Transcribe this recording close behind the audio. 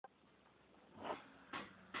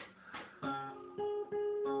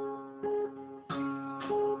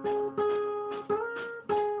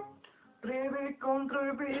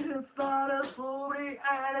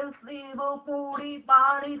and sleep puri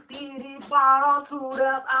pani tiri para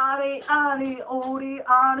sura ani ani ori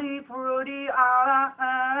ani puri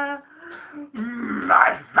ara.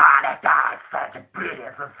 My Sonic God, such a pretty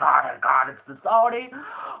Sonic God, it's the Saudi.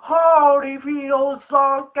 Holy Vito,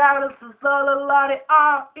 so God, it's the Salari,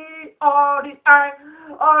 R-E-R-D-A.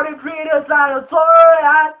 All the pretty side of Tori,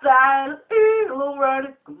 outside, evil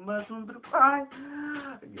ready, come on to the pine.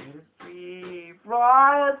 Get it free,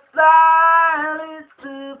 fly aside, it's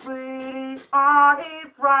too pretty, on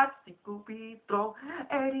it, bright, sticky, Petro,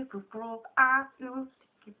 Eddie, Pro, I use.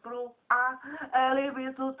 Pro a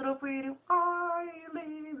elevi tutto più ai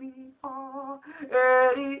levi a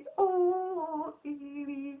eri o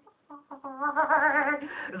iri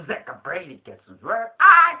Zecca Brady gets his work.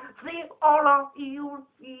 I see all of you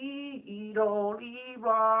feet only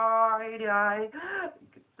right eye. You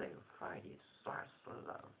could say Friday starts to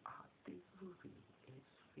love. The movie is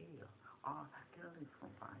feel. Get a leaf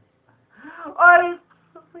from Friday. I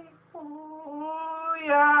see, oh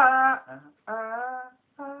yeah.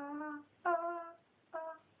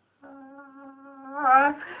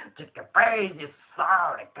 Just a crazy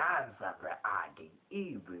sorry concept I the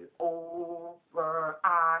evil over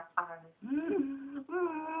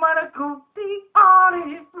Manakuti on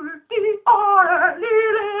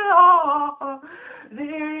the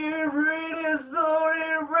really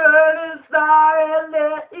sorry red style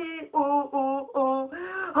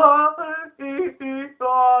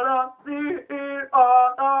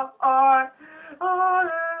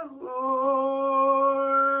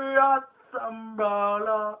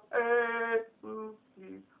Umbrella,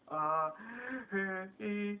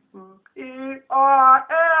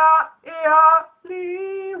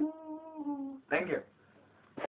 thank you.